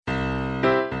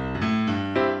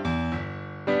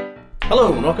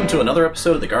Hello, and welcome to another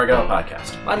episode of the Gargyle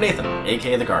Podcast. I'm Nathan,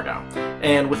 aka the Gargyle,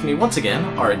 and with me once again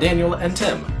are Daniel and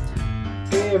Tim.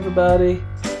 Hey everybody.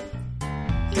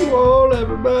 You all,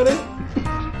 everybody.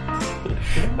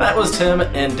 That was Tim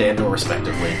and Daniel,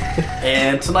 respectively.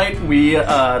 And tonight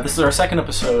this is our second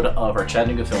episode of our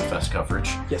Chattanooga Film Fest coverage.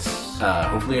 Yes.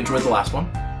 Hopefully you enjoyed the last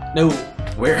one. No.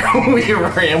 Where we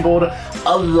rambled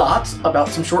a lot about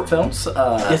some short films.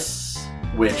 Yes.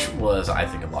 Which was, I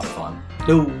think, a lot of fun.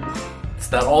 No. Is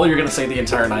that all you're going to say the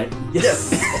entire night? Yes.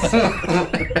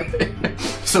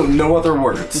 So no other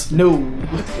words? No.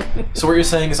 So what you're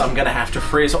saying is I'm going to have to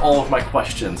phrase all of my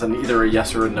questions in either a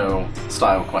yes or a no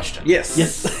style question. Yes.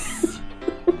 Yes.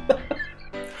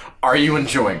 Are you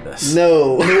enjoying this?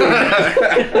 No.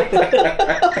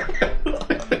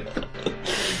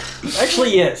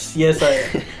 Actually, yes. Yes, I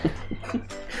am.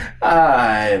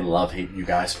 I love hating you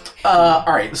guys.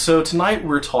 Alright, so tonight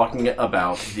we're talking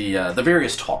about the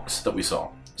various talks that we saw.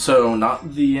 So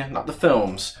not the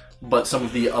films, but some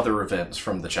of the other events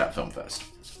from the Chat Film Fest.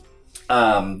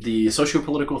 The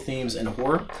Socio-Political Themes in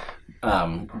Horror,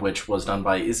 which was done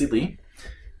by Izzy Lee.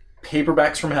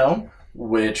 Paperbacks from Hell,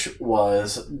 which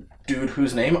was dude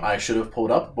whose name I should have pulled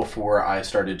up before I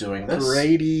started doing this.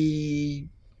 Grady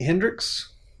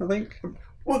Hendrix, I think.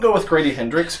 We'll go with Grady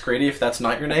Hendrix. Grady, if that's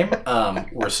not your name,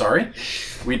 we're sorry.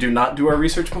 We do not do our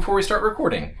research before we start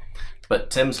recording. But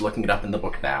Tim's looking it up in the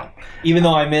book now. Even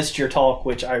though I missed your talk,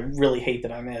 which I really hate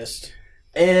that I missed.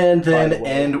 And then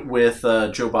end with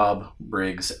Joe Bob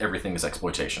Briggs, Everything is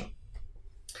Exploitation.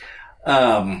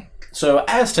 So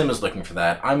as Tim is looking for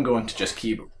that, I'm going to just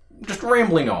keep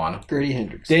rambling on. Grady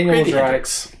Hendrix. Daniel was right.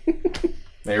 Hendrix.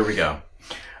 There we go.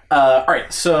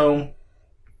 Alright, so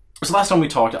last time we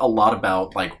talked a lot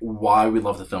about why we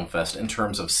love the film fest in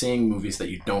terms of seeing movies that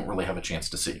you don't really have a chance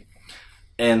to see.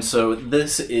 And so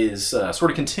this is sort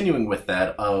of continuing with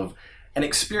that of an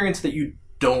experience that you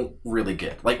don't really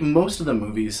get. Like most of the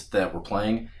movies that we're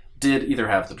playing did either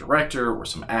have the director or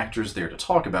some actors there to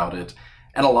talk about it.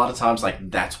 And a lot of times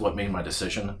that's what made my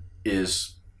decision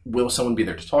is, will someone be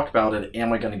there to talk about it?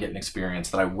 Am I going to get an experience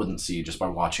that I wouldn't see just by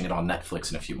watching it on Netflix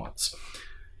in a few months?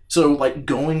 So,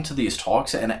 going to these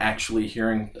talks and actually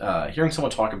hearing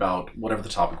someone talk about whatever the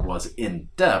topic was in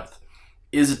depth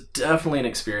is definitely an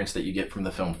experience that you get from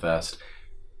the film fest.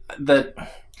 That,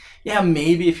 yeah,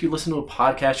 maybe if you listen to a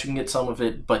podcast, you can get some of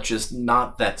it, but just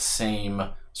not that same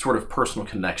sort of personal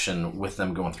connection with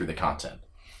them going through the content.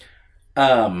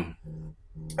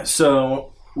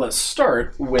 So, let's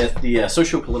start with the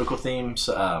Socio-Political Themes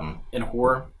in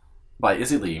Horror by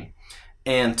Izzy Lee.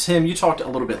 And Tim, you talked a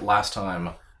little bit last time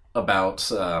about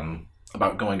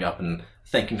going up and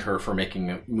thanking her for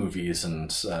making movies and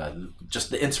just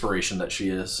the inspiration that she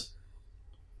is.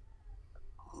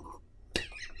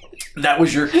 That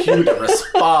was your cue to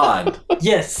respond.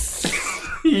 Yes.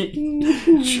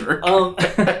 Sure.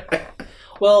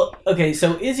 Well, okay,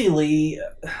 so Izzy Lee,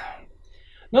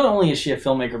 not only is she a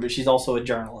filmmaker, but she's also a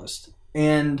journalist.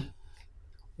 And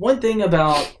one thing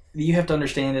about you have to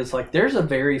understand is there's a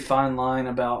very fine line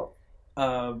about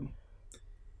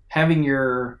having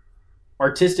your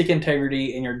artistic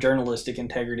integrity and your journalistic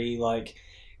integrity,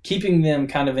 keeping them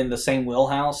kind of in the same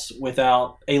wheelhouse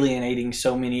without alienating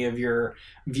so many of your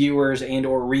viewers and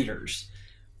or readers.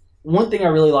 One thing I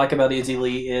really like about Izzy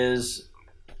Lee is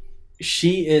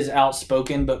she is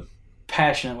outspoken, but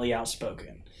passionately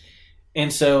outspoken.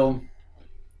 And so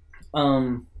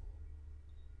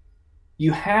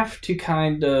you have to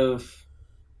kind of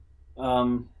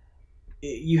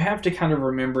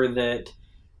remember that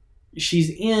she's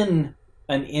in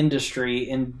an industry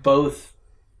in both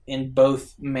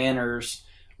manners,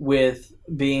 with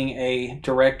being a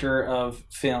director of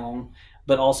film,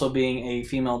 but also being a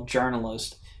female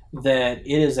journalist, that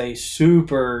it is a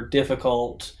super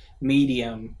difficult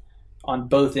medium on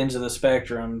both ends of the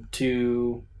spectrum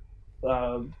to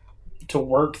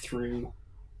work through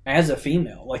as a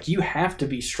female. You have to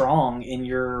be strong in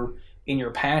your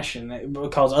passion,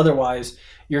 because otherwise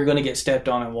you're going to get stepped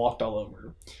on and walked all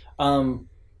over.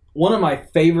 One of my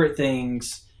favorite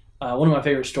things, one of my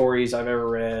favorite stories I've ever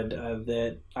read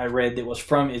that was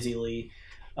from Izzy Lee,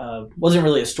 wasn't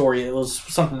really a story. It was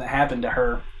something that happened to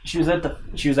her. She was at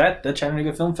the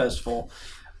Chattanooga Film Festival,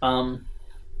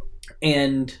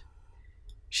 and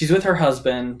she's with her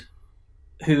husband,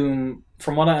 whom,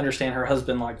 from what I understand, her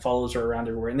husband follows her around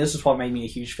everywhere. And this is what made me a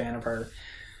huge fan of her.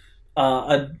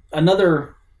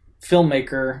 Another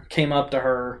filmmaker came up to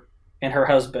her and her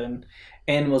husband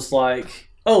and was like,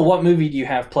 "Oh, what movie do you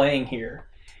have playing here?"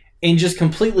 And just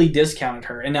completely discounted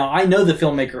her. And now I know the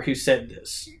filmmaker who said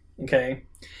this, okay?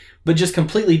 But just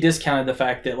completely discounted the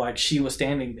fact that she was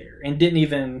standing there and didn't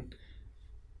even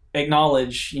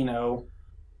acknowledge,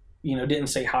 didn't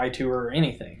say hi to her or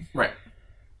anything. Right.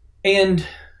 And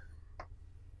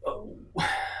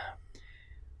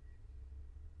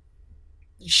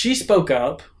she spoke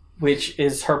up, which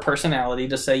is her personality,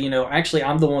 to say, actually,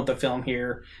 I'm the one with the film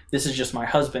here. This is just my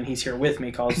husband. He's here with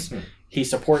me because he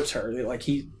supports her. Like,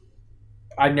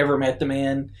 I've never met the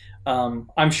man.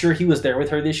 I'm sure he was there with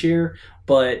her this year,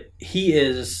 but he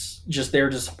is just there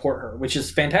to support her, which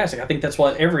is fantastic. I think that's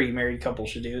what every married couple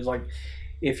should do, is like,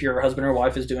 if your husband or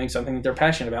wife is doing something that they're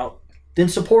passionate about, then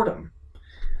support them.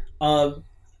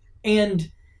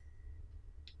 And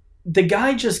the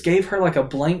guy just gave her like a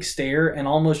blank stare and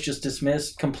almost just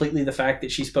dismissed completely the fact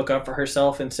that she spoke up for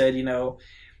herself and said,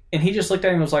 and he just looked at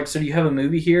him and was like, so do you have a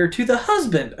movie here? To the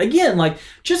husband. Again, like,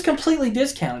 just completely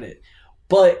discounted it.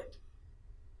 But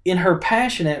in her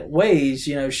passionate ways,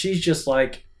 she's just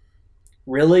like,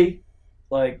 really?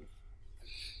 Like,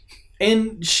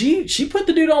 and she put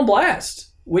the dude on blast,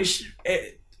 which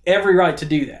every right to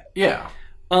do that. Yeah.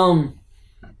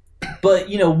 But,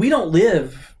 we don't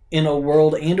live in a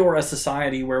world and or a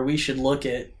society where we should look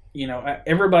at,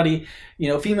 everybody,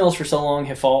 females for so long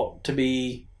have fought to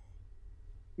be,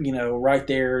 right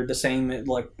there the same,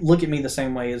 like, look at me the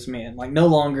same way as men. Like, no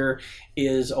longer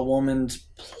is a woman's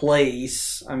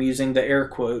place, I'm using the air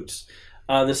quotes,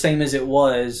 the same as it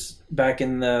was back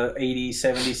in the 80s,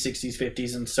 70s, 60s,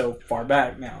 50s, and so far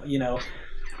back now, in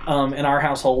our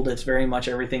household, it's very much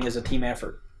everything is a team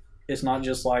effort. It's not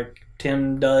just like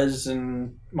Tim does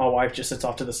and my wife just sits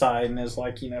off to the side and is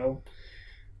like,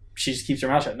 she just keeps her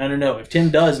mouth shut. No. If Tim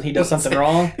does and he does something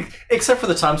wrong. Except for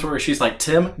the times where she's like,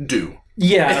 Tim, do.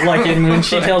 Yeah, like, and when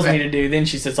she tells me to do, then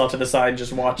she sits off to the side and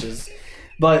just watches.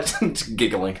 But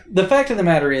giggling. The fact of the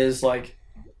matter is, like,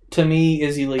 to me,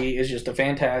 Izzy Lee is just a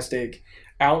fantastic,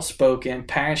 outspoken,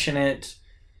 passionate,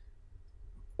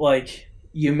 like,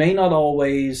 you may not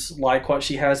always like what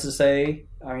she has to say.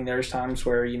 I mean, there's times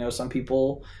where, some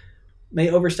people may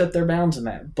overstep their bounds in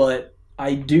that. But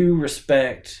I do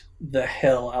respect the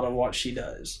hell out of what she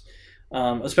does.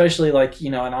 Especially, like,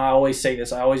 and I always say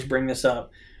this, I always bring this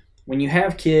up. When you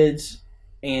have kids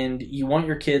and you want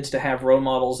your kids to have role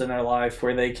models in their life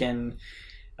where they can,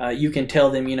 you can tell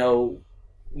them,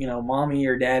 mommy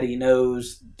or daddy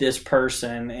knows this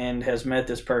person and has met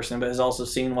this person, but has also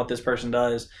seen what this person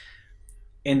does.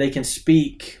 And they can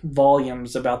speak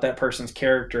volumes about that person's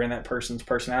character and that person's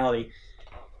personality.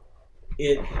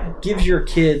 It gives your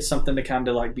kids something to kind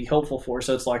of like be hopeful for.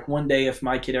 So it's like, one day if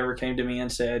my kid ever came to me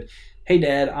and said, hey,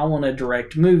 Dad, I want to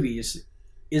direct movies.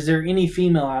 Is there any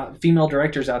female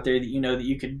directors out there that that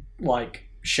you could like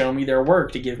show me their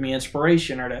work to give me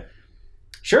inspiration or to...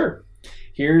 Sure.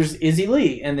 Here's Izzy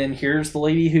Lee, and then here's the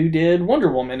lady who did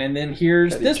Wonder Woman, and then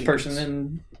here's Patty Jenkins. Person,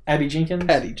 and Patty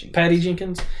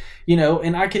Jenkins.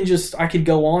 And I could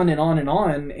go on and on and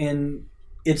on, and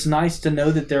it's nice to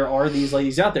know that there are these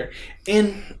ladies out there.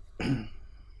 And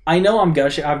I know I'm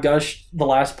gushing. I've gushed the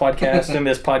last podcast and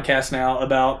this podcast now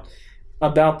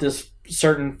about this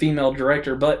certain female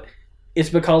director, but it's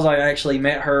because I actually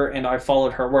met her and I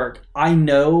followed her work. I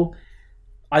know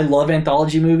I love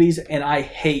anthology movies, and I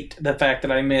hate the fact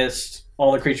that I missed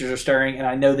All the Creatures Are Stirring, and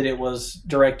I know that it was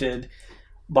directed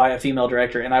by a female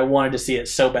director, and I wanted to see it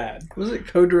so bad. Was it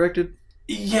co-directed?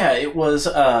 Yeah, it was.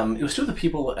 It was two of the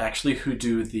people actually who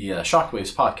do the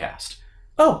Shockwaves podcast.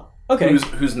 Oh, okay.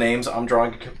 Whose names I'm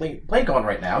drawing a complete blank on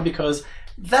right now, because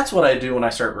that's what I do when I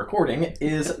start recording.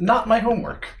 Is not my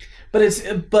homework. But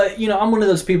I'm one of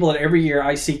those people that every year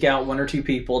I seek out one or two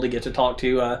people to get to talk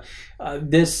to.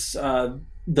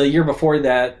 The year before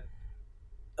that,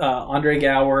 Andre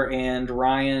Gower and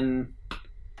Ryan.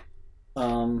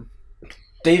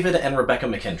 David and Rebecca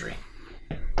McKendry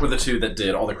were the two that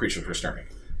did All the Creatures Were Stirring.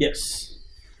 Yes.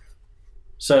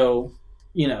 So,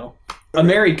 a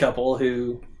married couple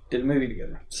who did a movie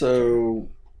together. So,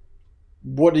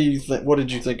 what do you think? What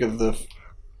did you think of the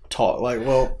talk? Speak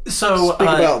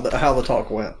about how the talk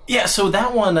went. Yeah, so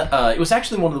that one, it was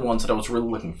actually one of the ones that I was really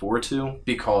looking forward to,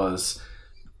 because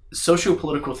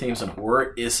socio-political themes and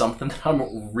horror is something that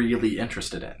I'm really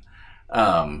interested in.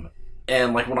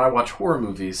 And like when I watch horror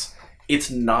movies, it's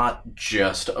not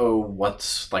just, why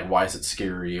is it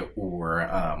scary,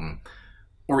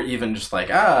 or even just like,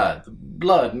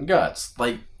 blood and guts.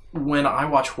 Like, when I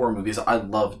watch horror movies, I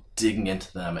love digging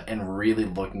into them and really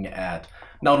looking at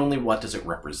not only what does it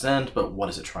represent, but what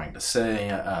is it trying to say,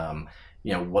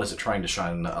 what is it trying to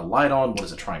shine a light on, what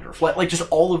is it trying to reflect, like just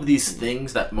all of these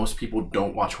things that most people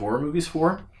don't watch horror movies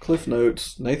for. Cliff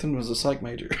notes, Nathan was a psych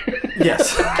major.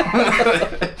 Yes.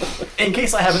 In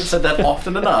case I haven't said that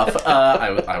often enough,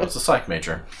 I was a psych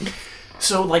major.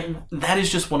 So, like, that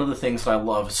is just one of the things that I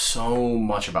love so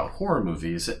much about horror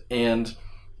movies, and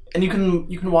you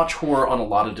can watch horror on a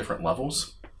lot of different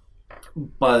levels,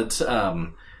 but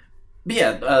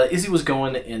yeah, Izzy was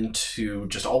going into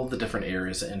just all of the different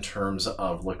areas in terms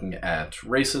of looking at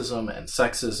racism and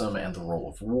sexism and the role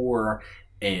of war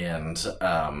and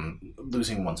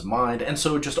losing one's mind, and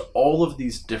so just all of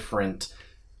these different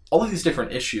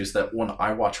issues that when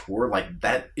I watch horror, like,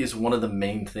 that is one of the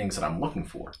main things that I'm looking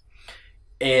for.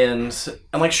 And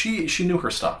like she knew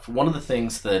her stuff. One of the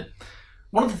things that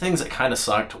kind of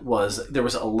sucked was there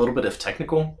was a little bit of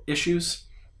technical issues,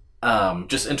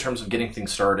 just in terms of getting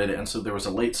things started, and so there was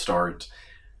a late start.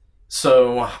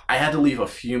 So I had to leave a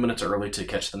few minutes early to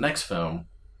catch the next film.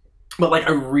 But like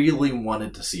I really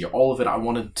wanted to see all of it. I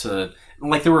wanted to,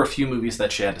 like, there were a few movies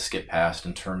that she had to skip past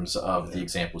in terms of the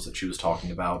examples that she was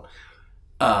talking about.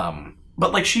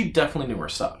 But like she definitely knew her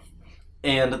stuff.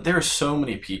 And there are so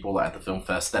many people at the film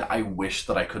fest that I wish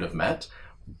that I could have met,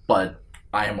 but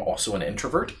I am also an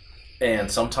introvert.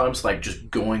 And sometimes, like, just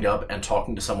going up and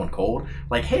talking to someone cold,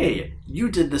 like, hey,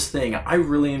 you did this thing, I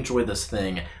really enjoy this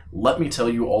thing, let me tell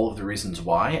you all of the reasons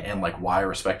why, and, like, why I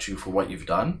respect you for what you've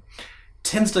done,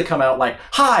 tends to come out like,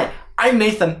 hi, I'm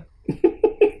Nathan.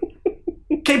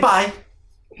 Okay, bye.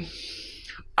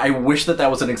 I wish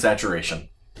that was an exaggeration.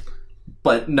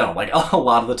 But no, like, a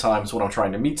lot of the times when I'm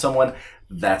trying to meet someone,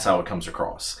 that's how it comes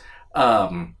across.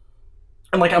 And,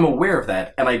 like, I'm aware of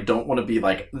that, and I don't want to be,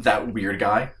 like, that weird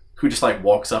guy who just, like,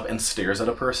 walks up and stares at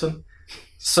a person.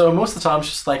 So most of the time, it's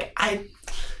just like,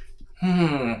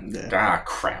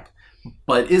 crap.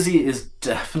 But Izzy is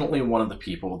definitely one of the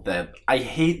people that I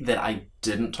hate that I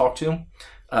didn't talk to.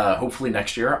 Hopefully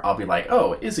next year, I'll be like,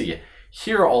 oh, Izzy,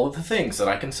 here are all of the things that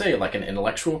I can say like an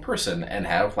intellectual person and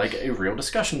have like a real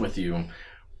discussion with you.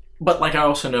 But like I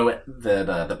also know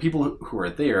that the people who are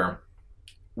there,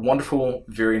 wonderful,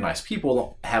 very nice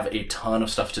people, have a ton of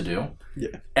stuff to do.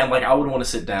 Yeah. And like I would want to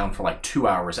sit down for like 2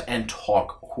 hours and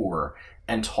talk horror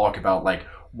and talk about like,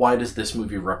 why does this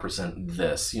movie represent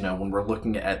this? You know, when we're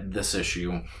looking at this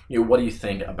issue, you know, what do you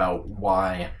think about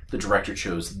why the director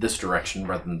chose this direction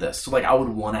rather than this? So like I would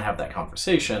want to have that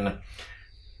conversation.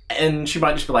 And she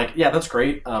might just be like, yeah, that's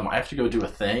great. I have to go do a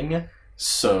thing.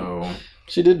 So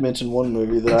she did mention one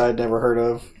movie that I had never heard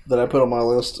of that I put on my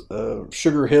list,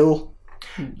 Sugar Hill.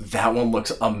 That one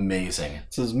looks amazing.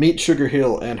 It says, meet Sugar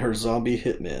Hill and her zombie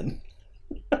hitmen.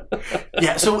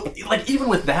 Yeah, so like even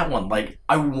with that one, like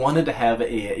I wanted to have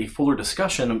a fuller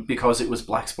discussion because it was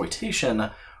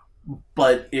blaxploitation,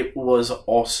 but it was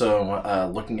also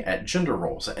looking at gender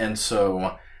roles. And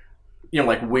so, you know,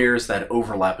 like where's that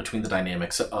overlap between the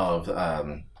dynamics of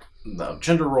the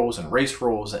gender roles and race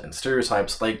roles and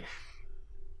stereotypes? Like,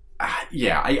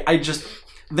 yeah, I just,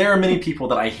 there are many people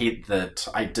that I hate that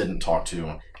I didn't talk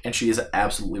to, and she is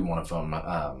absolutely one of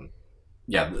them.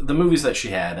 Yeah, the movies that she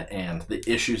had and the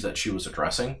issues that she was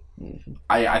addressing,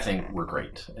 I think were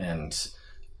great, and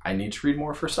I need to read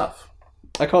more of her stuff.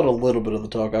 I caught a little bit of the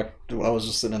talk. I was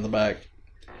just sitting in the back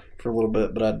for a little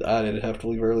bit, but I did have to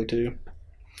leave early too.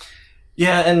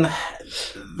 Yeah, and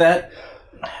that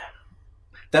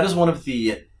is one of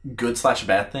the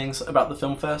good/bad things about the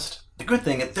film fest. The good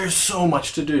thing, there's so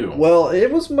much to do. Well,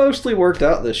 it was mostly worked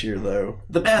out this year, though.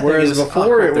 The bad thing is,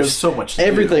 before it was so much to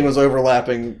everything do. was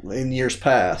overlapping in years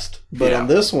past. But on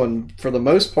this one, for the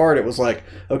most part, it was like,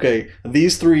 okay,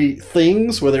 these three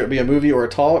things, whether it be a movie or a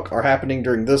talk, are happening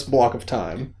during this block of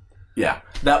time. Yeah,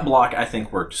 that block, I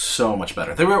think, worked so much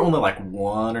better. There were only like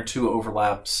 1 or 2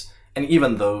 overlaps. And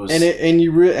even those,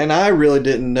 and I really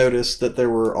didn't notice that there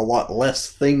were a lot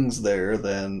less things there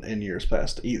than in years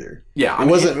past either. Yeah, it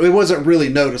wasn't really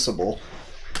noticeable.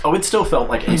 Oh, it still felt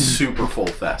like a super full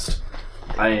fest.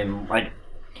 I mean, like,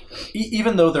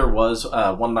 even though there was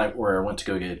one night where I went to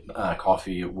go get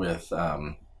coffee with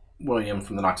William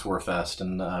from the Knox Horror Fest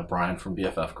and Brian from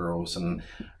BFF Girls and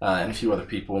a few other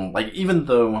people. Like, even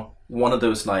though one of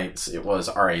those nights it was,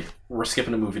 all right, we're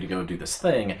skipping a movie to go do this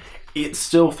thing, it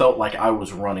still felt like I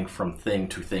was running from thing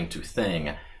to thing to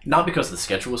thing. Not because the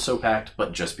schedule was so packed,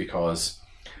 but just because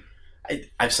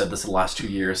I've said this the last 2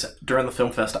 years. During the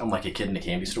film fest, I'm like a kid in a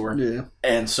candy store. Yeah.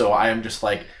 And so I am just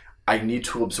like, I need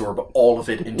to absorb all of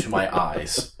it into my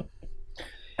eyes.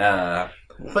 But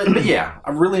yeah,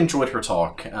 I really enjoyed her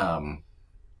talk.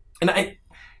 And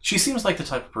she seems like the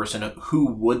type of person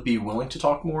who would be willing to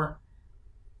talk more.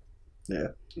 Yeah.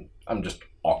 I'm just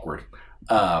awkward.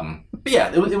 But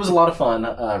yeah, it was a lot of fun.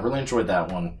 Really enjoyed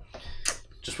that one.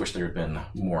 Just wish there had been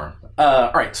more.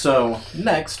 All right, so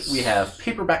next we have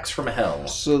Paperbacks from Hell.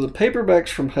 So the Paperbacks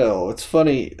from Hell. It's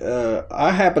funny.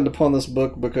 I happened upon this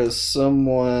book because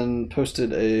someone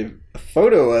posted a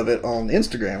photo of it on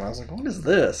Instagram. I was like, what is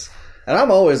this? And I'm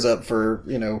always up for,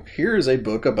 here's a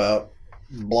book about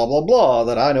blah, blah, blah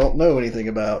that I don't know anything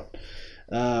about.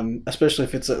 Especially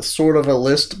if it's a sort of a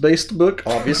list-based book,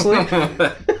 obviously.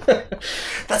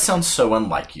 That sounds so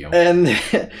unlike you. And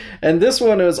this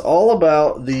one is all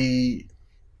about it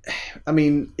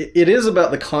is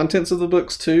about the contents of the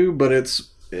books too, but it's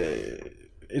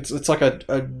like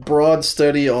a broad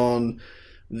study on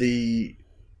the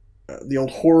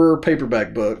old horror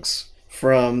paperback books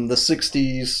from the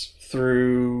 60s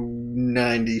through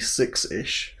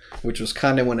 96-ish, which was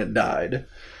kind of when it died.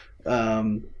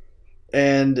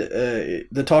 And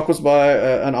the talk was by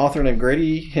an author named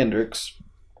Grady Hendrix,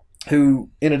 who,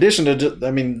 in addition to,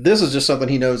 this is just something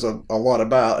he knows a lot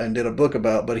about and did a book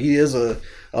about, but he is a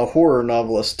horror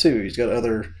novelist too. He's got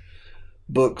other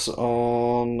books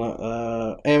on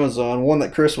Amazon. One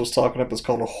that Chris was talking about is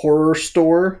called A Horror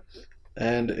Store,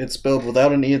 and it's spelled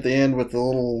without an E at the end with the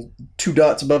little 2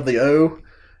 dots above the O.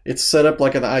 It's set up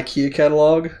like an IKEA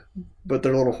catalog, but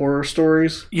they're little horror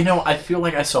stories. I feel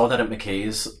like I saw that at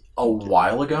McKay's a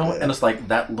while ago, and it's like,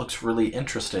 that looks really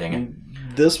interesting. And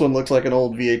this one looks like an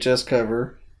old VHS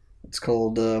cover. It's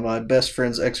called My Best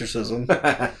Friend's Exorcism.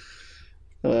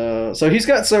 So he's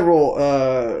got several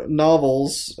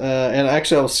novels, and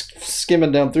actually I was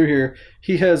skimming down through here.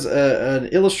 He has an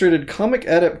illustrated comic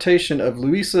adaptation of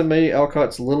Louisa May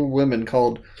Alcott's Little Women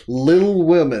called Little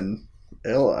Women,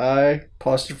 LI'LWIMMIN.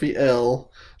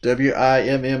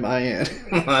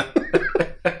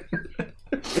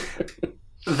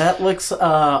 That looks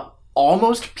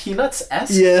almost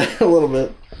Peanuts-esque. Yeah, a little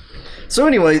bit. So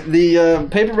anyway, the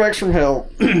Paperbacks from Hell,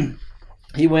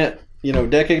 he went,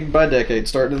 decade by decade,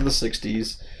 starting in the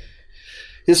 60s.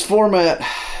 His format,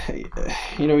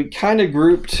 he kind of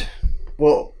grouped,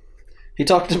 he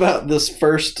talked about this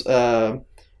first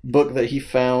book that he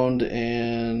found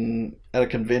at a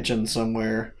convention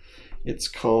somewhere. It's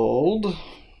called,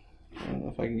 I don't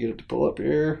know if I can get it to pull up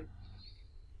here,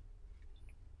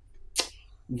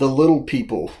 The Little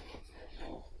People.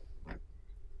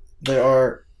 They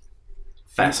are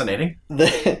fascinating.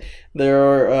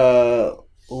 There are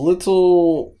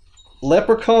little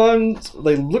leprechauns.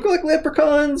 They look like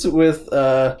leprechauns with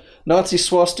Nazi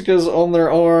swastikas on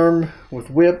their arm with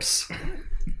whips.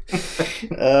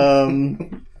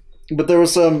 But there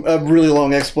was a really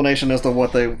long explanation as to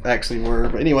what they actually were.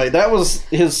 But anyway, that was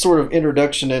his sort of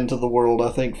introduction into the world,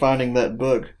 I think, finding that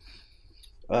book.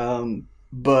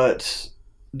 But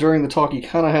during the talk, he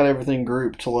kind of had everything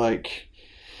grouped to like,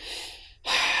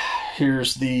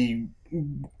 here's the,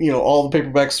 all the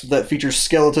paperbacks that feature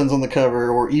skeletons on the cover,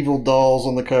 or evil dolls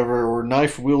on the cover, or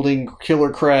knife-wielding killer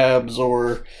crabs,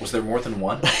 or... Was there more than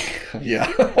one?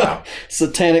 Yeah. Wow.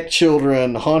 Satanic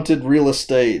children, haunted real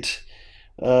estate,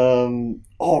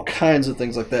 all kinds of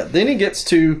things like that. Then he gets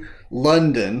to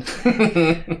London,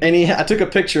 and I took a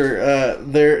picture.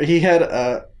 There, he had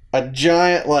a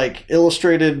giant, like,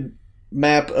 illustrated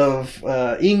map of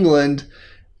England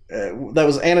that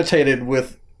was annotated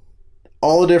with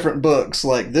all the different books.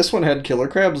 Like, this one had killer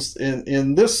crabs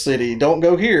in this city. Don't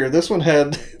go here. This one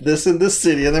had this in this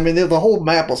city. And the whole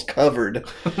map was covered.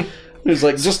 He was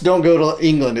like, just don't go to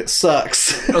England. It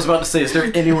sucks. I was about to say, is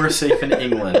there anywhere safe in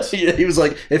England? Yeah, he was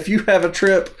like, if you have a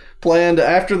trip planned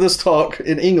after this talk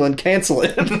in England, cancel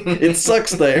it. It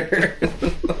sucks there.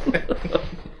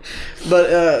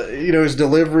 But his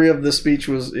delivery of the speech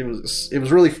was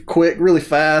really quick, really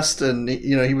fast, and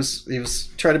he was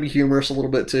trying to be humorous a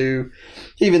little bit too.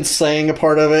 He even sang a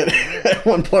part of it. At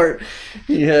one part,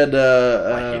 he had.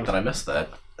 I hate that I missed that.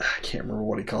 I can't remember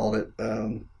what he called it.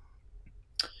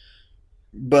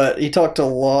 But he talked a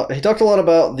lot. He talked a lot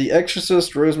about The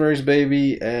Exorcist, Rosemary's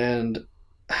Baby, and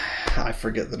I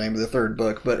forget the name of the third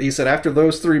book. But he said after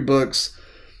those 3 books,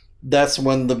 that's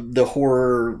when the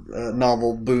horror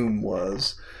novel boom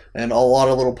was, and a lot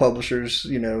of little publishers,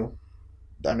 there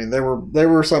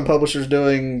were some publishers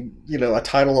doing a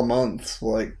title a month,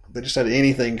 like they just had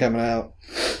anything coming out.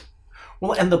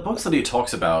 Well, and the books that he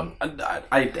talks about,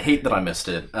 I hate that I missed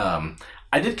it.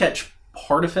 I did catch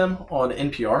part of him on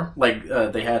NPR, like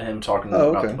they had him talking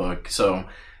about the book, so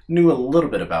knew a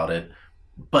little bit about it.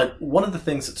 But one of the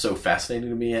things that's so fascinating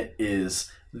to me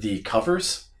is the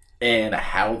covers. and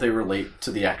how they relate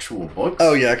to the actual books.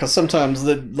 Oh yeah, because sometimes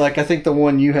I think the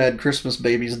one you had, Christmas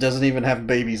Babies, doesn't even have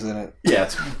babies in it. Yeah,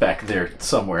 it's back there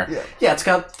somewhere. Yeah, it's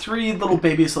got 3 little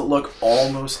babies that look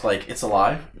almost like It's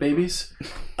Alive babies.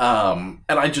 And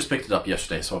I just picked it up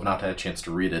yesterday, so I've not had a chance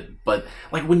to read it. But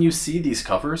like when you see these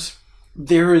covers,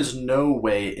 there is no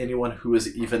way anyone who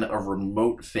is even a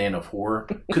remote fan of horror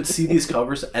could see these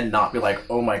covers and not be like,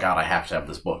 oh my god, I have to have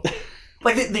this book.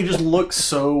 Like, they just look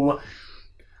so...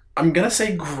 I'm going to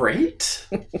say great?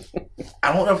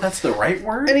 I don't know if that's the right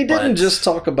word. And he didn't just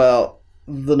talk about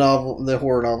the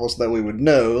horror novels that we would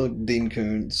know, Dean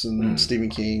Koontz and Stephen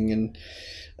King, and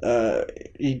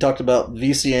he talked about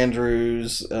V.C.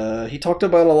 Andrews. He talked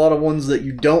about a lot of ones that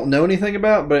you don't know anything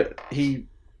about, but he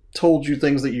told you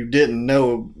things that you didn't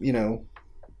know,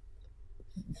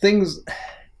 things...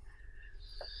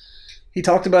 He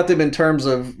talked about them in terms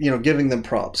of, giving them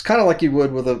props. Kind of like you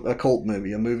would with a cult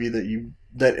movie, a movie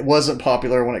that wasn't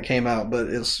popular when it came out, but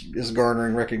is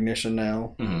garnering recognition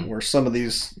now, where some of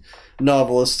these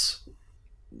novelists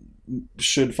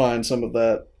should find some of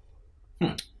that.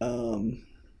 I'm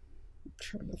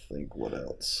trying to think what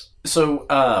else. So,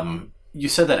 you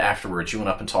said that afterwards you went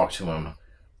up and talked to him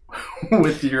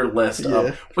with your list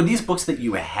of... Were these books that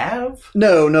you have?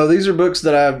 No, these are books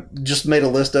that I've just made a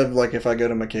list of, like if I go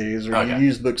to McKay's or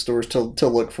used bookstores to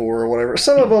look for or whatever.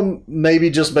 Some of them maybe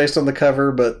just based on the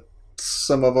cover, but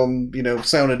some of them,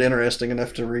 sounded interesting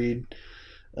enough to read.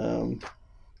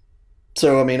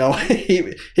 So, I mean,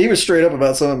 he was straight up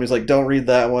about some of them. He's like, don't read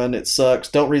that one. It sucks.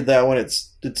 Don't read that one.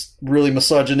 It's really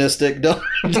misogynistic. Don't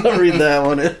read that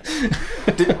one.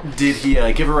 Did he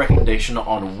give a recommendation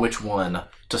on which one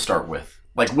to start with?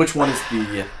 Like, which one is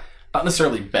the, not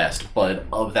necessarily best, but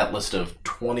of that list of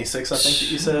 26, I think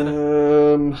that you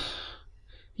said?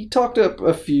 He talked up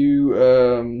a few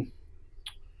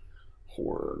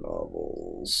horror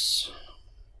novels.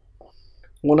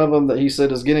 One of them that he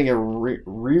said is getting a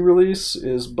re-release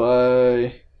is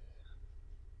by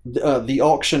The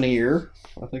Auctioneer,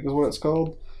 I think is what it's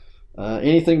called.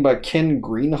 Anything by Ken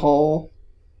Greenhall.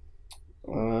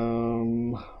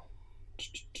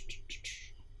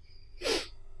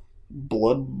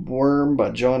 Bloodworm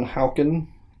by John Houken.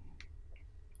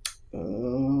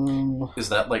 Is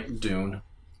that like Dune?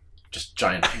 Just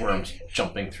giant worms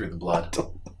jumping through the blood?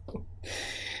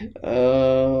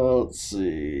 Let's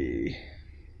see.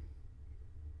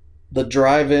 The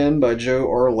Drive-In by Joe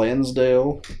R.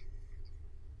 Lansdale.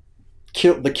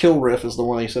 The Kill Riff is the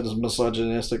one he said is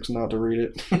misogynistic, so not to read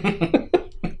it.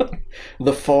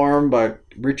 The Farm by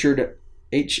Richard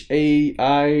Haigh.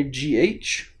 I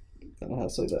don't know how to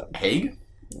say that. Haig?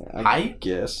 I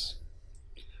guess.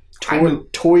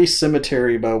 Toy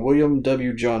Cemetery by William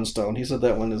W. Johnstone. He said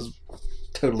that one is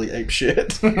totally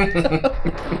apeshit.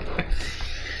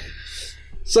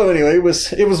 So anyway, it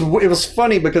was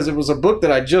funny because it was a book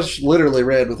that I just literally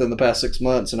read within the past 6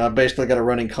 months, and I basically got a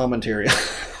running commentary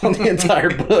on the entire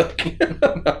book.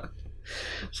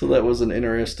 So that was an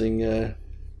interesting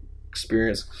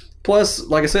experience. Plus,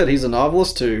 like I said, he's a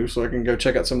novelist too, so I can go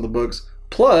check out some of the books.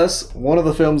 Plus, one of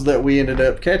the films that we ended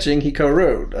up catching, he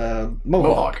co-wrote,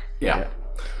 Mohawk. Yeah.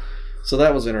 So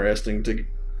that was interesting to,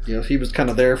 he was kind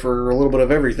of there for a little bit of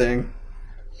everything.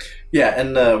 Yeah,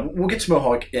 and we'll get to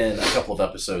Mohawk in a couple of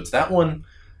episodes. That one,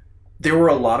 there were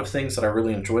a lot of things that I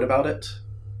really enjoyed about it,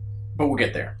 but we'll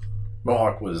get there.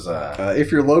 Mohawk was...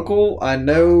 if you're local, I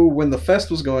know when the fest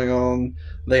was going on,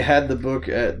 they had the book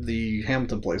at the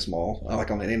Hamilton Place Mall, like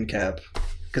on an end cap,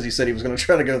 because he said he was going to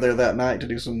try to go there that night to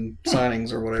do some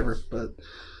signings or whatever. But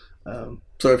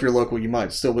so if you're local, you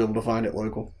might still be able to find it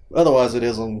local. Otherwise, it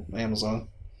is on Amazon.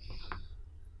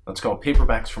 That's called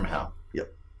Paperbacks from Hell.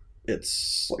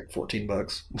 It's like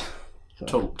 $14. So.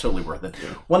 Totally worth it.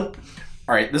 Yeah. All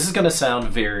right, this is going to sound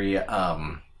very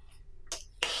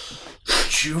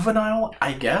juvenile,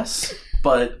 I guess,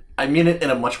 but I mean it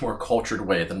in a much more cultured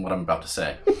way than what I'm about to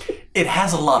say. It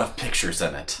has a lot of pictures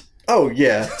in it. Oh,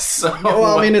 yeah.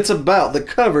 Well, I mean, it's about the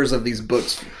covers of these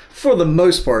books for the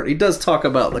most part. He does talk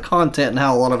about the content and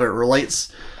how a lot of it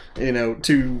relates,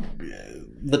 to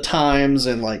the times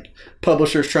and like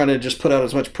publishers trying to just put out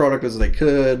as much product as they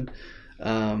could.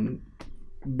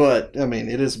 But I mean,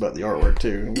 it is about the artwork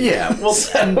too. Yeah, well,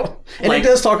 and it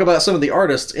does talk about some of the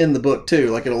artists in the book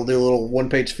too. Like it'll do a little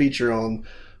one-page feature on,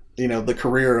 the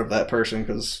career of that person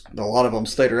because a lot of them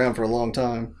stayed around for a long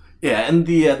time. Yeah, and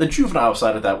the juvenile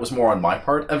side of that was more on my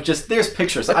part of just there's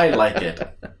pictures, I like it.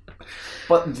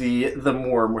 But the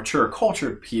more mature,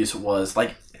 cultured piece was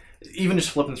like. Even just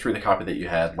flipping through the copy that you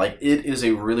had, like it is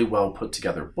a really well put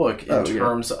together book in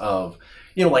terms of,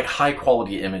 like high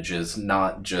quality images,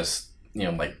 not just,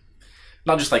 like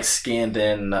not just like scanned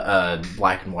in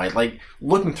black and white. Like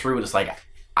looking through it, it's like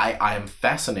I am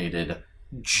fascinated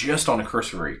just on a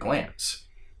cursory glance.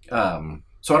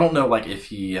 So I don't know like if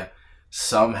he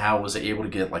somehow was able to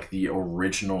get like the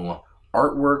original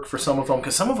artwork for some of them,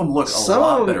 because some of them look a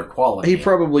lot better quality. He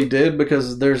probably did,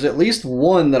 because there's at least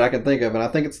one that I can think of, and I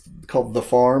think it's called The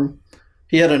Farm.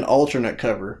 He had an alternate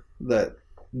cover that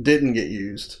didn't get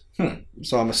used.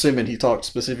 So I'm assuming he talked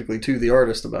specifically to the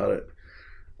artist about it.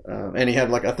 And he had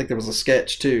like, I think there was a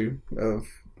sketch too, of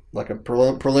like a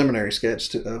preliminary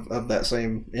sketch of that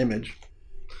same image.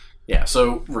 Yeah,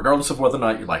 so regardless of whether or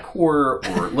not you like horror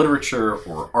or literature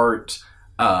or art,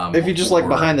 if you just like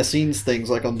behind the scenes things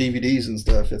like on DVDs and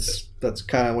stuff, that's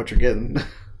kind of what you're getting.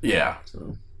 Yeah,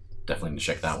 so definitely need to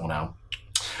check that one out.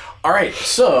 All right,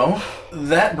 so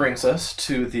that brings us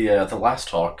to the last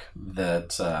talk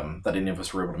that any of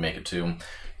us were able to make it to.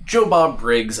 Joe Bob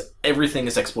Briggs, Everything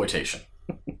is Exploitation.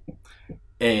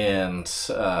 And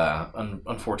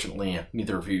unfortunately,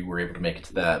 neither of you were able to make it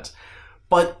to that.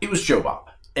 But it was Joe Bob,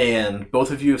 and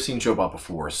both of you have seen Joe Bob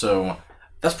before, so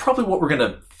that's probably what we're going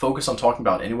to focus on talking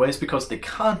about anyways, because the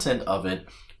content of it,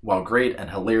 while great and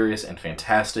hilarious and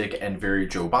fantastic and very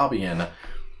Joe Bobian,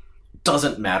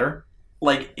 doesn't matter.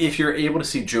 Like, if you're able to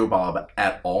see Joe Bob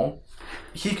at all,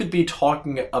 he could be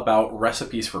talking about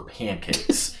recipes for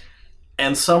pancakes,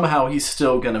 and somehow he's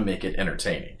still going to make it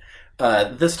entertaining.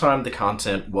 This time, the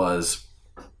content was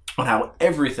on how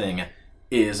everything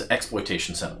is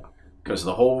exploitation cinema. Because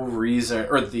the whole reason,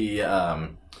 or the,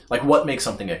 like, what makes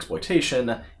something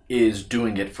exploitation is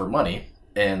doing it for money.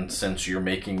 And since you're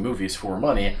making movies for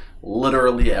money,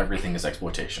 literally everything is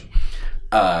exploitation.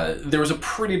 There was a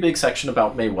pretty big section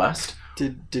about Mae West.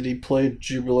 Did he play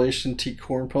Jubilation T.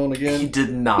 Cornpone again? He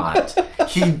did not.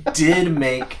 He did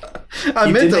make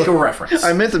a reference.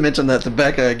 I meant to mention that to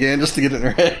Becca again, just to get it in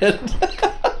her head.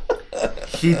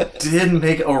 He did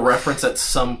make a reference at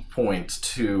some point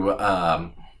to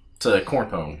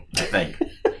Cornpone, I think.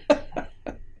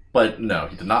 But no,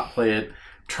 he did not play it. I'm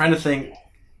trying to think.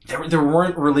 There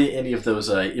weren't really any of those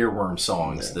earworm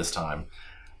songs this time.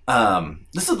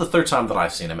 This is the third time that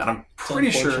I've seen him, and I'm pretty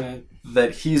sure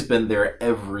that he's been there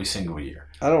every single year.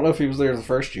 I don't know if he was there the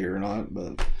first year or not,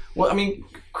 but... Well, I mean,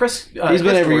 Chris... he's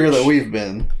been every year that we've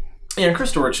been. Yeah, and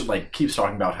Chris Dortch keeps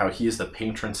talking about how he is the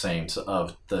patron saint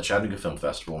of the Chattanooga Film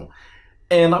Festival.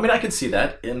 And, I mean, I could see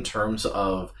that in terms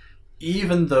of,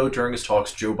 even though during his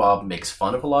talks Joe Bob makes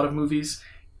fun of a lot of movies,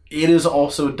 it is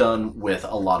also done with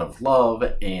a lot of love,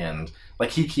 and,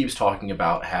 he keeps talking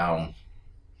about how...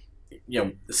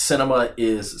 cinema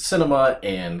is cinema,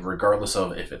 and regardless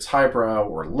of if it's highbrow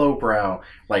or lowbrow,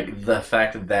 the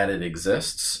fact that it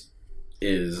exists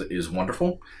is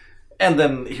wonderful. And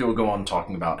then he will go on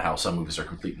talking about how some movies are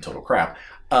complete and total crap,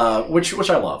 which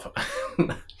I love.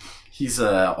 He's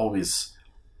always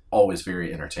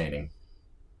very entertaining.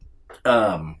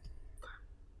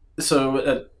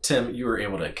 So Tim, you were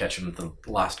able to catch him the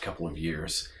last couple of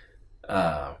years.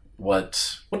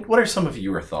 What are some of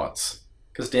your thoughts?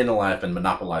 Because Dan and I have been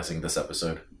monopolizing this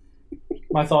episode.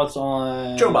 My thoughts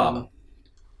on... Joe Bob.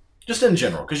 Just in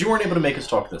general, because you weren't able to make us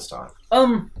talk this time. I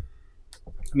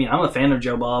mean, I'm a fan of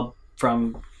Joe Bob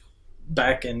from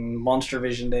back in Monster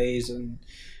Vision days and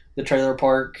the trailer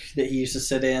park that he used to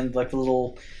sit in, the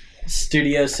little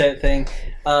studio set thing.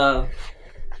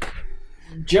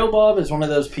 Joe Bob is one of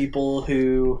those people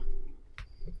who...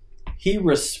 he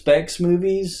respects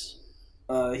movies...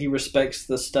 he respects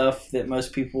the stuff that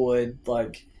most people would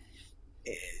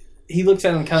he looks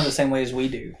at them kind of the same way as we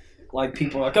do.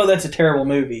 People are oh, that's a terrible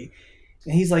movie.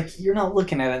 And he's you're not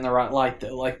looking at it in the right light,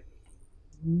 though.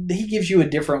 He gives you a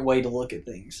different way to look at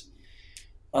things.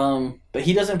 But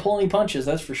he doesn't pull any punches,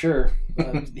 that's for sure.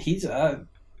 He's,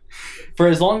 for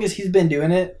as long as he's been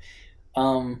doing it,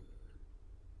 I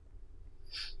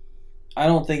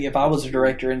don't think if I was a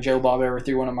director and Joe Bob ever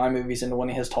threw one of my movies into one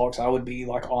of his talks, I would be,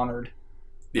 honored.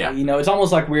 Yeah. It's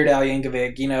almost like Weird Al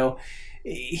Yankovic,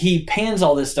 he pans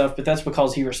all this stuff, but that's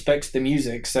because he respects the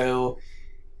music, so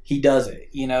he does it.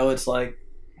 It's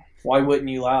why wouldn't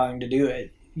you allow him to do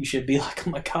it? You should be oh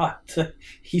my God,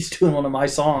 he's doing one of my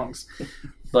songs.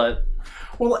 But,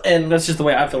 well, and that's just the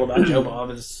way I feel about Joe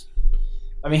Bob is,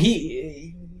 I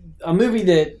mean, a movie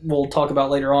that we'll talk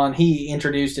about later on, he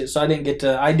introduced it, so I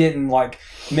didn't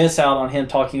miss out on him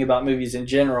talking about movies in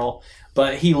general,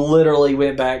 but he literally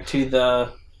went back to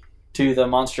the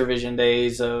Monster Vision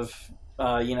days of,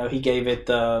 he gave it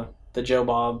the Joe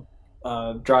Bob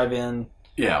drive-in.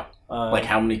 Yeah.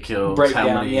 How many kills, breakdown,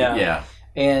 how many,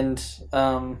 And,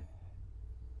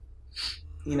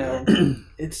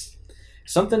 it's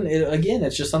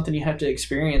it's just something you have to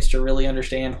experience to really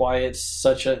understand why it's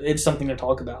something to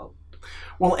talk about.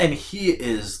 Well, and he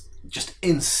is just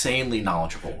insanely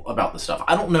knowledgeable about the stuff.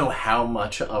 I don't know how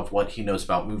much of what he knows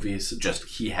about movies just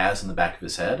he has in the back of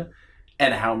his head,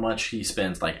 and how much he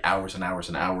spends like hours and hours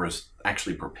and hours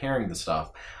actually preparing the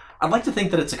stuff. I'd like to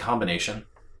think that it's a combination.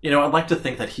 I'd like to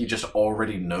think that he just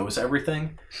already knows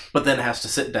everything, but then has to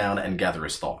sit down and gather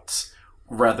his thoughts,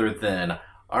 rather than,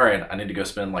 all right, I need to go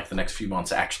spend like the next few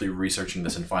months actually researching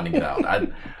this and finding it out.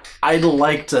 I'd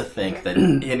like to think that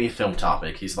any film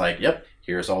topic, he's like, yep,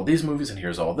 here's all these movies and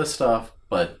here's all this stuff,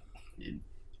 but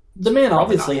the man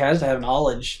obviously has to have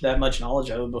that much knowledge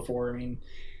of it before. I mean,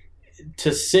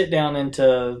 to sit down and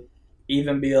to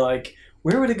even be like,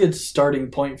 where would a good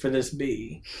starting point for this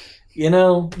be?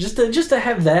 Just to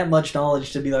have that much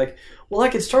knowledge to be like, well, I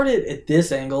could start it at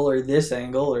this angle or this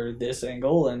angle or this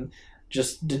angle, and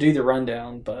just to do the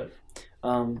rundown. But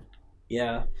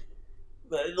yeah,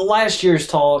 the last year's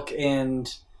talk, and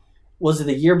was it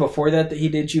the year before that he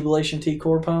did Jubilation T.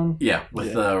 Corpone? Yeah,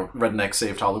 with the Redneck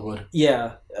Saved Hollywood.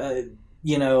 Yeah,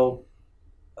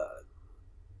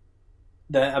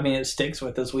 that, it sticks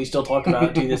with us. We still talk about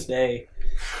it to this day.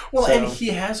 Well, and he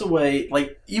has a way,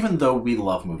 like, even though we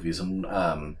love movies and,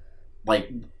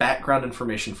 background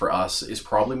information for us is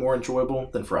probably more enjoyable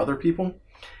than for other people,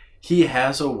 he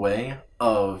has a way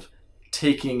of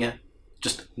taking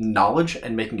just knowledge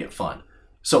and making it fun.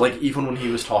 So, like, even when he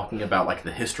was talking about, like,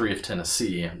 the history of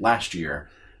Tennessee last year,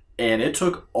 and it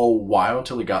took a while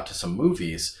until he got to some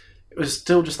movies, it was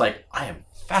still just like, I am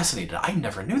fascinated. I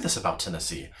never knew this about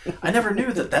Tennessee. I never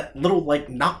knew that little, like,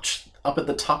 notch up at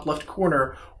the top left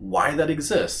corner, why that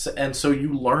exists. And so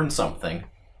you learn something.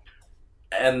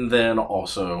 And then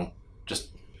also just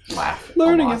laugh.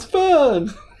 Learning is fun!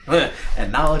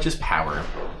 And knowledge is power.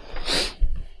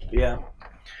 Yeah.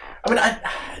 I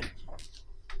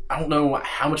don't know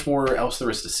how much more else there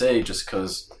is to say, just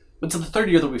because it's the third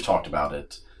year that we've talked about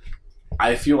it.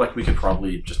 I feel like we could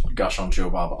probably just gush on Joe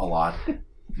Bob a lot.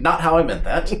 Not how I meant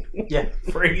that. Yeah,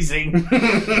 phrasing.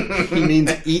 He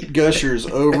means eat gushers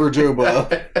over Joe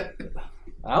Bob.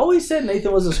 I always said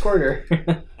Nathan was a squirter.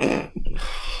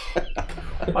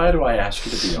 Why do I ask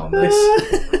you to be on this?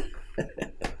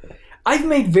 I've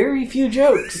made very few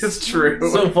jokes. It's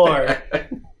true. So far.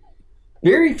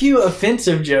 Very few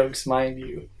offensive jokes, mind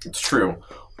you. It's true.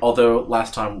 Although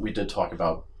last time we did talk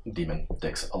about demon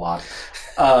dicks a lot.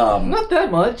 Not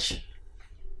that much.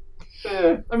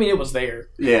 It was there.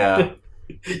 Yeah.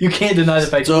 You can't deny the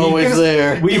fact it's always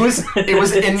there. It was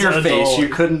in your face. Always. You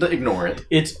couldn't ignore it.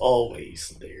 It's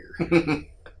always there.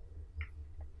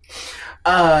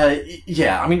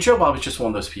 Yeah. Joe Bob is just one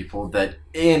of those people that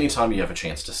anytime you have a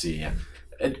chance to see him.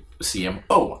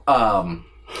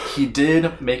 He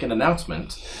did make an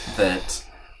announcement that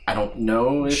I don't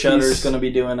know if Shudder's going to be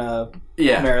doing a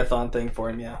marathon thing for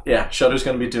him. Yeah. Yeah. Shudder's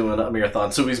going to be doing a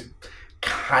marathon, so he's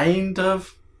kind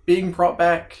of being brought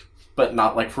back, but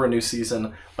not like for a new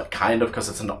season, but kind of because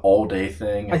it's an all-day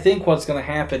thing. I think what's going to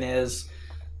happen is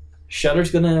Shudder's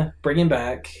going to bring him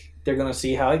back. They're going to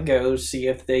see how it goes, see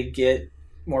if they get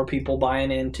more people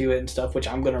buying into it and stuff, which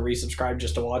I'm going to resubscribe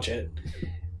just to watch it.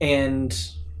 And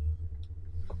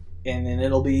then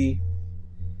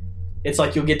it's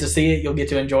like you'll get to see it, you'll get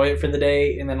to enjoy it for the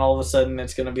day, and then all of a sudden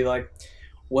it's going to be like,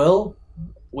 well,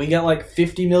 we got like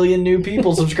 50 million new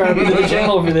people subscribing to the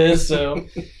channel for this, so...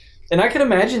 And I could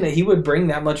imagine that he would bring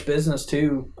that much business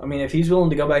too. If he's willing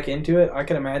to go back into it, I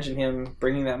could imagine him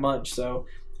bringing that much, so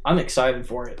I'm excited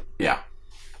for it. Yeah.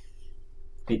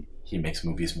 He makes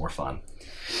movies more fun.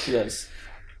 He does.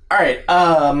 Alright,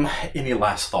 any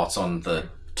last thoughts on the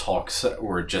talks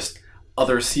or just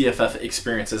other CFF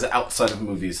experiences outside of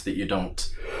movies that you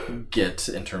don't get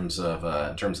in terms of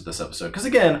this episode? Because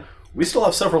again, we still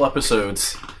have several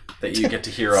episodes that you get to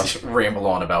hear us ramble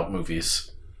on about movies.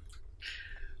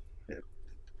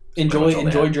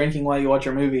 Enjoy drinking while you watch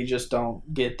your movie. Just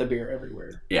don't get the beer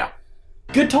everywhere. Yeah.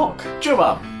 Good talk. Joe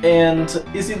Bob and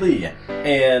Izzy Lee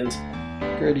and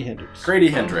Grady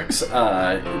Hendrix.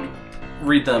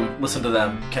 Read them, listen to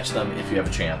them, catch them if you have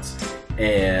a chance.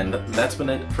 And that's been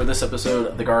it for this episode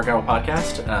of the Gargyle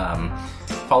Podcast.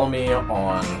 Follow me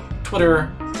on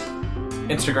Twitter,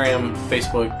 Instagram,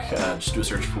 Facebook. Just do a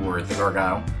search for The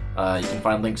Gargyle. You can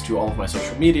find links to all of my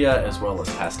social media as well as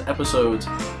past episodes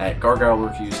at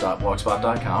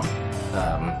gargylereviews.blogspot.com.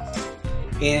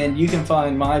 And you can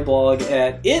find my blog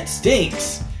at It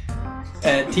Stinks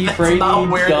at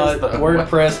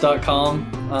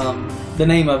tfrady.wordpress.com. The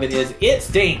name of it is It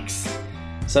Stinks.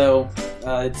 So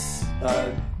it's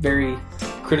a very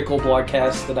critical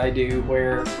blogcast that I do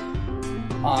where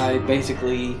I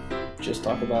basically just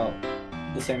talk about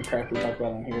the same crap we talk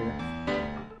about on here.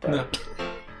 But No.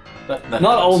 That not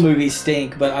helps. all movies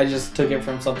stink, but I just took it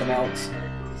from something else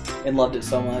and loved it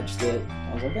so much that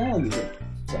I was like, I'll use it.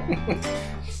 So,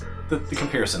 The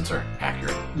comparisons are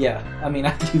accurate. yeah, I mean,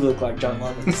 I do look like John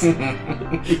Lovitz.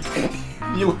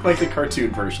 You look like the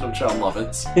cartoon version of John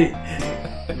Lovitz.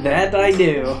 That I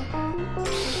do.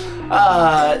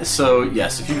 So,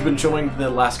 yes, if you've been enjoying the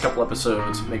last couple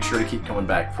episodes, make sure to keep coming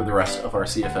back for the rest of our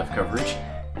CFF coverage.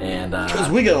 And, Because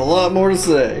we got a lot more to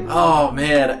say. oh,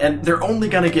 man, and they're only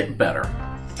going to get better.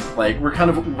 Like, we're kind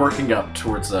of working up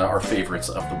towards our favorites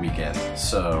of the weekend.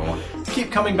 So,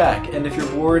 keep coming back. And if you're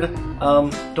bored,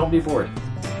 don't be bored.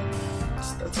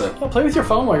 That's it. Yeah, play with your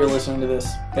phone while you're listening to this.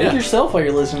 Play with Yeah. yourself while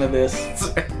you're listening to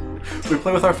this. We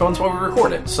play with our phones while we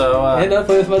record it. So, And I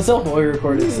play with myself while we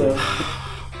record it, so...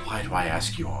 why do I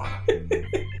ask you on?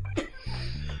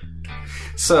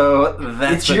 So,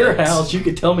 that's It's your house, you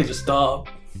can tell me to stop.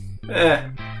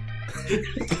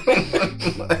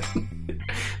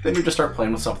 Then you just start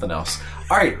playing with something else.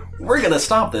 Alright, we're gonna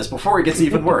stop this before it gets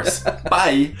even worse.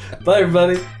 Bye! Bye,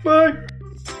 everybody. Bye.